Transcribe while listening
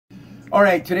All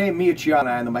right, today me, Chia, and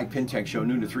I on the Mike Pinetk Show,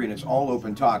 noon to 3, and it's all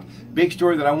open talk. Big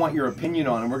story that I want your opinion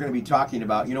on, and we're going to be talking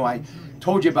about. You know, I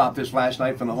told you about this last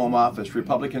night from the Home Office.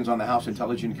 Republicans on the House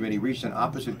Intelligence Committee reached an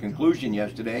opposite conclusion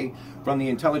yesterday from the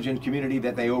intelligence community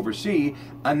that they oversee,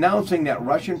 announcing that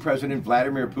Russian President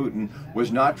Vladimir Putin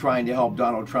was not trying to help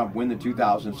Donald Trump win the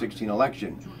 2016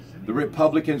 election. The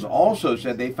Republicans also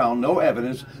said they found no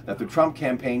evidence that the Trump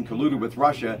campaign colluded with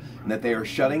Russia and that they are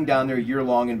shutting down their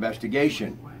year-long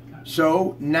investigation.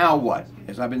 So now what?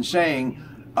 As I've been saying,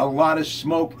 a lot of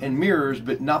smoke and mirrors,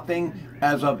 but nothing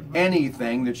as of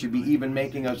anything that should be even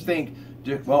making us think,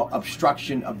 well,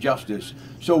 obstruction of justice.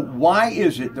 So why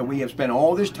is it that we have spent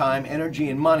all this time,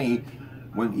 energy, and money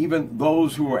when even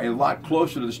those who are a lot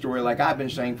closer to the story, like I've been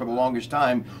saying for the longest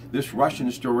time, this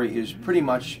Russian story is pretty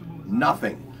much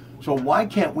nothing? So why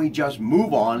can't we just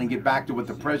move on and get back to what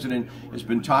the president has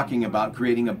been talking about,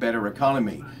 creating a better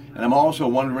economy? And I'm also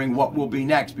wondering what will be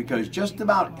next, because just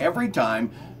about every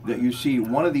time that you see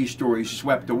one of these stories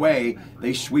swept away,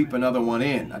 they sweep another one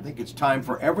in. I think it's time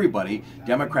for everybody,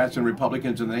 Democrats and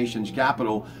Republicans in the nation's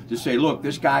capital, to say, look,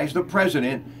 this guy's the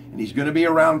president and he's going to be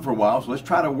around for a while, so let's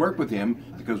try to work with him,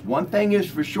 because one thing is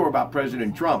for sure about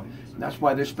President Trump, and that's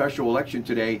why this special election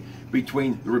today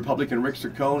between the Republican Rick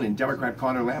Saccone and Democrat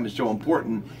Conor Lamb is so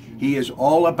important. He is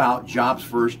all about jobs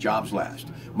first, jobs last.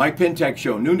 Mike Pinetk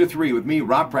Show, noon to 3 with me,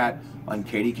 Pratte, on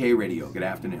KDK Radio. Good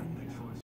afternoon.